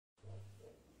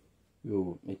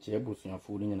Yo, meche busu ya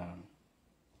fu ni na.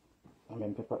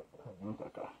 Amen pepper.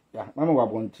 Yeah, mama wa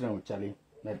bon tren chale.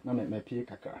 Na me pie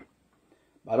kakra.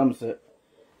 Badam say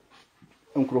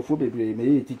nkrofo bebre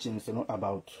me teaching no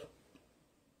about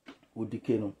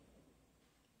Odike no.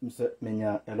 Mse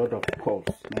menya a lot of calls.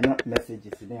 Menya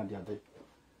messages in the other.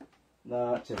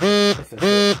 Na check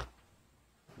the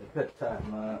pet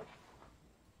time na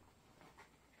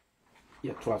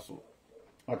ya twaso.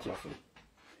 Atwaso.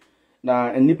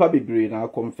 Na nipa bebre na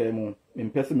confirm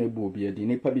mpese mebu obi edi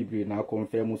nipa bebre na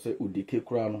confirm say Odike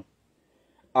kura no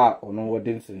a ono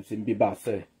wodin sensim bi ba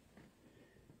say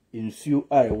insuo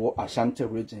a ewo Ashanti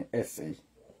region essay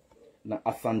na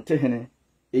ASANTEHENE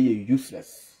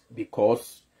useless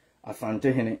because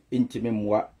ASANTEHENE intime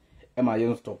mwa ema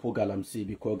yen stop Galamsey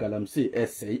because Galamsey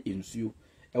essay insuo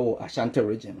ewo Ashanti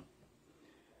region.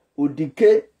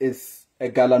 Odike is a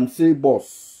Galamsey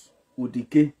boss.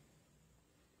 Odike,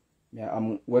 yeah,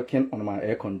 I'm working on my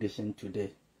air condition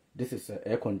today. This is an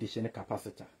air conditioning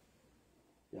capacitor.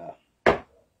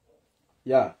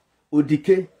 Yeah,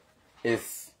 Odike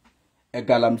is a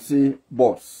Galamsey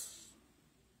boss.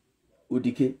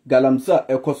 Odike, Galamsey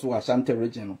ekoso Ashanti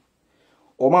region.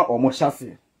 Oma omo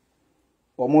chassis.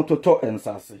 Omo toto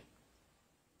ensase.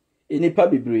 Enipa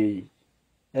bebre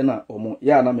ena omo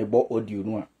ya na mebo audio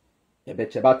no a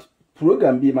ebeche but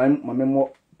program bi my memo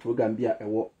program bi a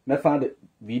ewo me find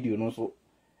video no so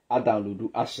a download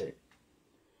a share.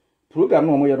 Program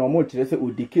no omo ye no omo kire se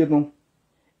Odike no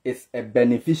is a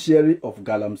beneficiary of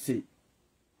Galamsey.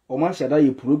 Omo shada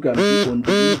ye program bi on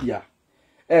media.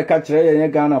 E ka kire ye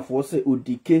Ghana for say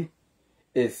Odike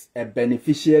is a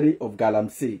beneficiary of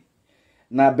Galamsey.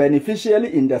 Now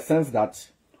beneficiary in the sense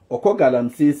that oko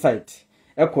Galamsey site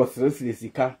eko seriously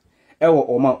sika ewo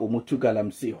oma omutu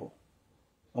Galamsey ho.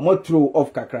 Omo throw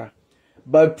off kakra.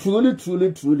 But truly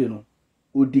no.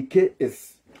 Odike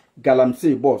is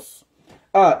Galamsey boss.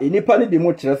 Inipa ni bi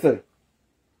mo kire se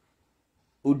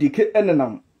Odike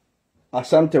enenam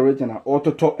Ashanti region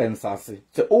ototo ensase.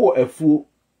 Se owo afuo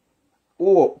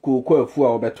owo koko afuo a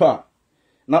obeto a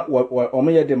na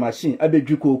omo ye de machine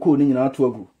abedwi koko ni nyina ato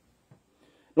agu.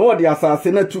 No what the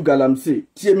asase na tu Galamsey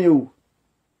tie mi o.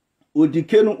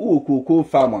 Odike no owo koko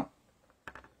farmer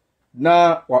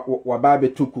na wa ba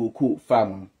betu koko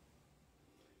farmer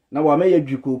na wa me ye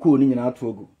dwi koko ni nyina ato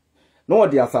agu. No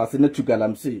what the asase na tu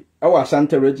Galamsey awa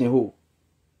Ashanti region ho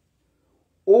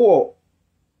owo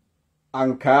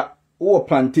anka owo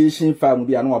plantation farm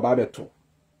bi anu wa ba beto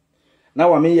na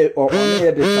wa me ye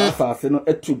de asase no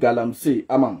etu Galamsey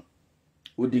amam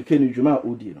Odike ni dwuma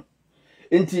odi no.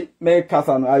 Inti me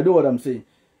kasa no, I know what I'm saying.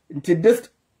 Inti this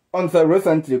answer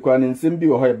recently kwan nsem bi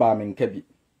wo ho eba me nka bi.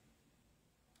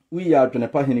 We are dwene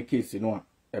pa hene case no a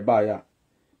eba ya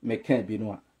me kan bi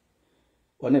no a.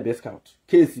 One be scout.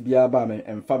 Case bi aba me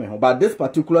emfa me ho. But this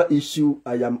particular issue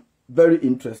I am very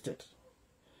interested.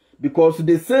 Because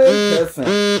the same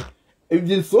person,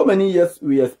 in so many years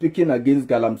we are speaking against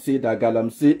Galamsey, that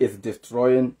Galamsey is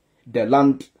destroying the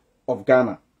land of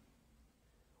Ghana.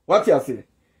 What you say?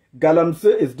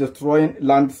 Galamsey is destroying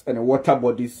lands and water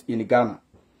bodies in Ghana.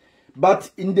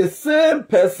 But in the same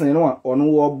person, you know, on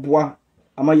Wabwa,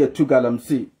 Amaya to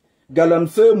Galamsey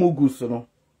Mugus, no,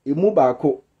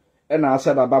 Imubako, and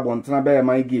Ashaba Babon Tanabe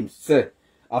my games, say,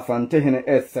 ASANTEHENE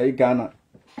essay Ghana,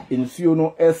 in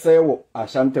Suno essay wo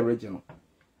Ashanti region.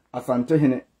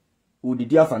 ASANTEHENE,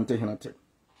 Udidi ASANTEHENE.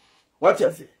 What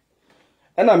you say?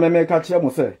 And I may catch him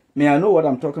say, may I know what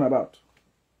I'm talking about?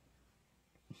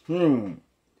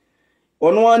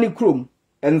 Onwani krum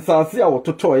ensase a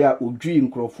wototo ya odwi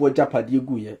nkrofo japade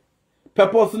guye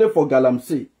purposely for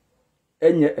Galamsey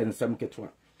enye ensem ketwa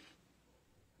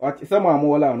what some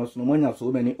amola no so manya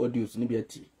so many audios ni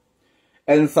biati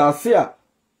ensase a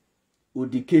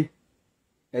Odike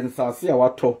ensase a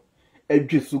wato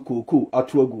adwisu koko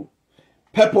ato agu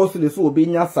purposely so obi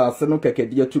nya sase no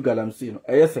kekede atu Galamsey no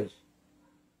eyese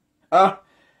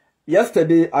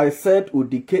yesterday I said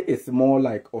Odike is more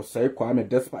like OSEI Kwame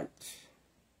despite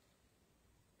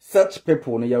such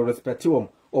people no you respect them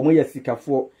omo ye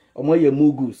sikafo omo ye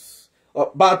mugus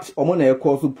but omo na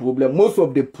cause problem. Most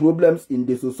of the problems in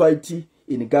the society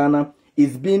in Ghana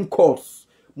is being caused.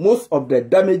 Most of the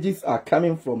damages are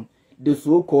coming from the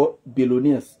so-called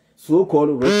billionaires,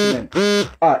 so-called rich men.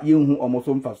 Yehu omo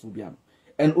so mfa so bia.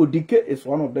 And Odike is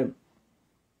one of them.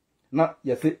 Na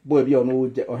yesi boy bi ono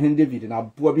ohen David na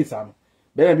boa bi sa no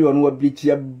be bi ono bleach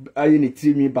aye ne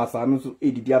trimi basa no so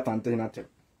edidi atante na tem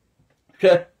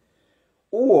hwe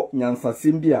wo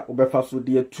nyansasem bi a obefa so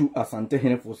de atu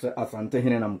ASANTEHENE for say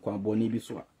ASANTEHENE na mkwaboni bi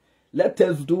so a let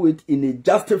us do it in a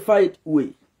justified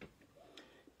way.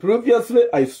 Previously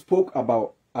I spoke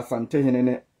about Asantehene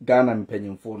ne Ghana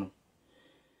mpanyimfo no.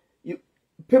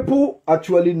 People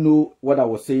actually know what I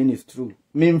was saying is true.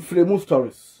 Memfremu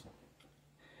stories.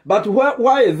 But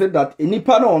why is it that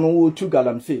enipa na ono wo tu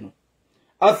Galamsey no?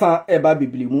 Asa eba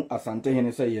bibli mu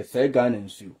Asantehene say yes, say Ghana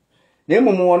nsu. Na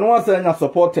emu ono asa nya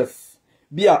supporters.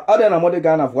 Bia other na mode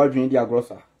Ghana for adwin dia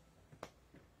grossa.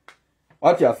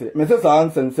 What you say? Me say sa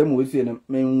ansem we say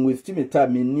me waste me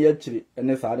time me near chiri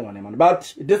ene sa ade man.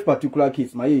 But this particular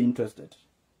case, my interested.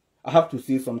 I have to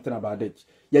say something about it.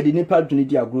 Yeah, the Nepal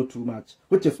Junidia grow too much,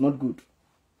 which is not good.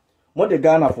 More the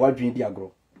Ghana for Junidia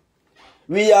grow.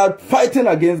 We are fighting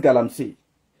against Galamsey.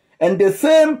 And the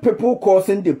same people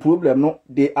causing the problem, no,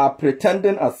 they are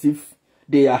pretending as if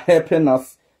they are helping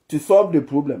us to solve the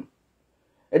problem.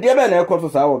 And the other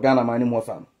causes our Ghana money more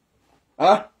son.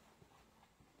 Ah?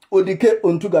 Odike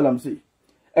unto Galamsey.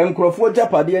 And Crawford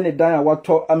Japadi and Daya what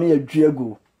talk I mean a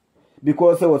Diego.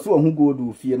 Because there was one who go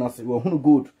do fear nothing, one who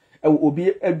good.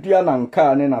 Obi aduana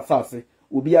nka ne na sase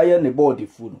obi aye ne body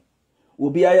fu no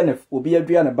obi aye ne obi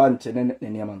aduana banche ne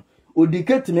niam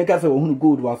Odike timi ka se wo hunu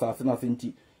gold wa sase na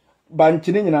senti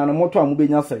banche ne nyina no moto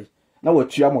amubenya sai na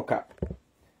watua moka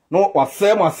no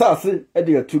wase mo sase e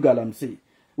de atu Galamsey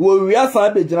wo wia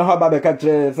san be gina ho ba be ka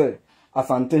kire se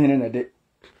asantehene ne de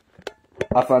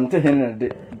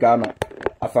Ghana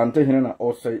asantehene na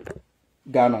OSEI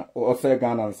Ghana OSEI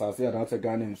Ghana nsase ya na se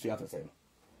Ghana nsu atese.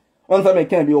 Once I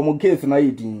can be on case na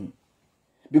edin.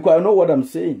 Because I know what I'm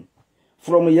saying.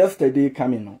 From yesterday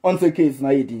coming on the case na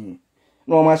edin.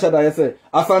 No mashada say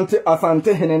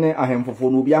asantehene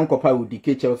ahemfofo no bi ankopa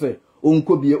Odike say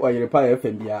onko bie oyerepa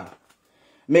FM bia.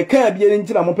 Me can be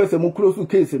ntina mo pese mo close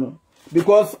case no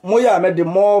because moya me the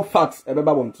more facts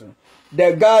ebeba bontre.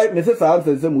 The guy Mrs.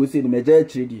 Answer say mo say me je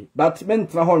chiri but men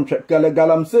tra ho ntwe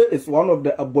Galamsey is one of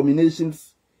the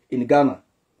abominations in Ghana.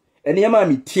 Eni ma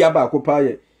mi tia ba akopa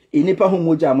ye enipa hu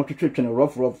moja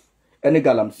amotwetwe rough ene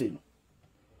Galamsey no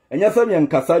enya sam ye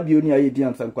nkasa bio ni ayedi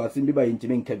ansankwase bi ba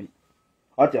yintime nkabi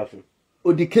atiaso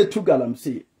Odike tu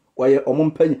Galamsey waye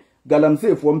omompanyi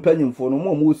Galamsey fo mpanyimfo no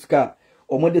mo ska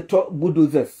omode to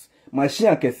bulldozers machine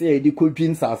akese ye di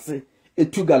kodwin sase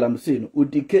etu Galamsey no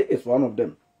Odike is one of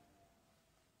them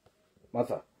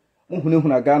masa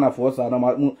muhunehuna Ghana for sa na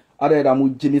mu adeda mu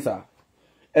jimisa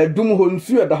edum ho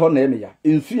nsu eda ho na eme ya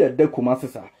nsu eda Kumasi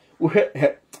sa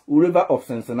river of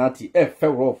Cincinnati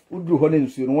fell rough udru ho na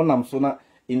nsu no wonam so na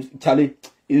chale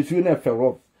nsu na fell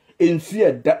rough nsu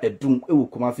eda edum ewu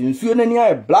Kumasi nsu na ni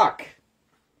ay black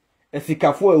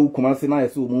esikafo ewu Kumasi na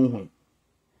yese omu hu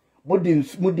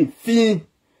mudi fi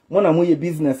mo na mo ye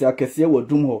business akese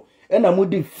wadum ho na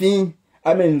mudi fi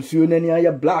ama nsu na ni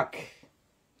ay black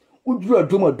udru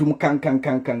adum kan.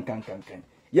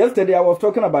 Yesterday I was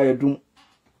talking about adum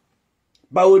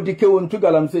ba Odike won tu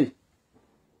Galamsey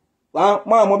ma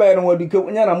mo ba no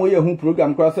Odike nya na mo ye hu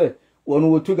program kra say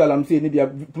won wo tu Galamsey ni bia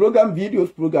program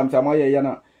videos programs am ye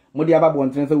na mo dia ba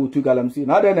bonten say wo tu Galamsey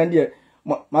na dey na dey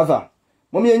masa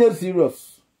mo me nya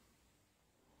serious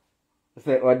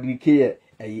say Odike ye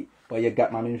ayi oye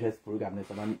got my interest program na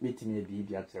so meeting ye bi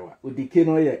dia trewa Odike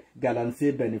no ye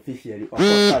Galamsey beneficiary of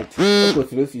site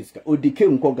Nkosiresiska Odike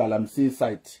nko Galamsey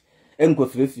site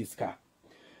Nkosiresiska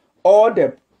all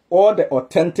the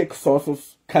authentic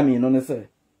sources come in on say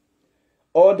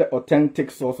all the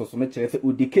authentic sources me chere say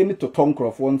Odike ni to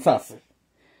tonkrofo nsase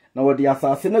na wo de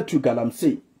asase na tu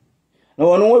Galamsey na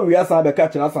wono wo wi asa be ka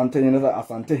chere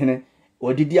asantehene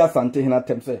odidi asantehene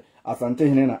atem say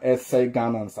asantehene na esai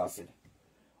Ghana nsase.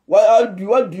 What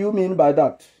do you mean by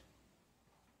that?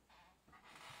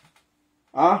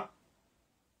 Huh?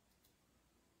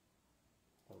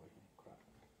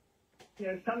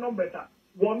 Yes, no better.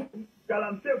 One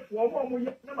Galamsey for one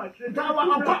year.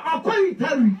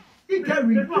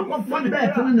 Iterry, what fun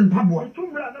better than Pabua. Two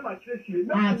random matches.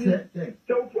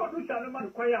 So for this animal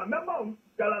choir, member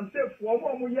Galamsey for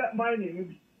 1 year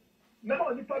mining.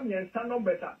 Member the family and stand no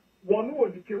better. One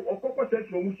would kill or cocoa says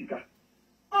for musica.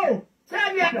 Oh,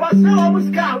 tell me what so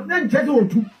scout, then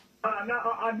Jesu.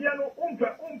 Now, Adiano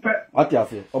umpe. What you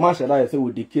say? Oma shada say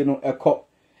Odike no eko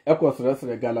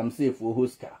sere Galamsey for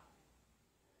hoska.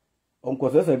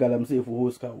 Onko sere Galamsey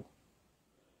for hoska.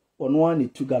 Ono ani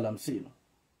tu Galamsey no.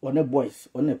 One boys,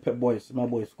 one pet boys, my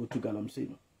boys go to Galamsey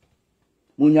no.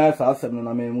 Munya sa asem no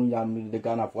na me munya the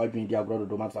Ghana for adwin dia grodo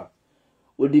do mata.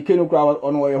 Odike no kra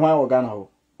ono ye hwan wo Ghana ho.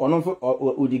 Ono so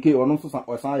Odike ono so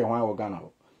san ye hwan wo Ghana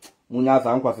ho. Munya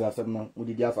sa nkwase asem no,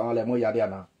 mudidi asa ale mo yade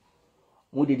ana.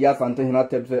 Mudidi asantehene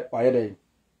atebse waye dey.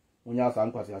 Munya sa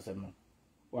nkwase asem no.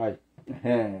 Why?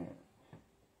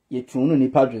 Ye tunu ni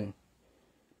padwen.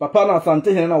 Papa na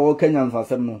asantehene na wo Kenya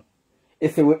asem no.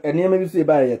 Ese enema bi so e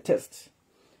ba ye test.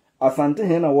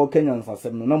 Asantehene na wo Kenya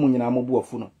nsasem no na mo nyina mobu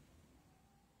afu no.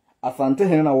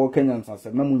 Asantehene na wo Kenya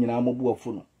nsasem na mo nyina mobu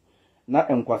afu no. Na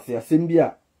enkwase asem bi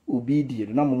a obi die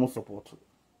na mo support.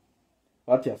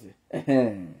 What you say?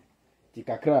 Ti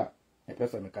kakra e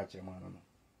pesa me ka che ma no.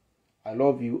 I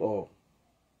love you all.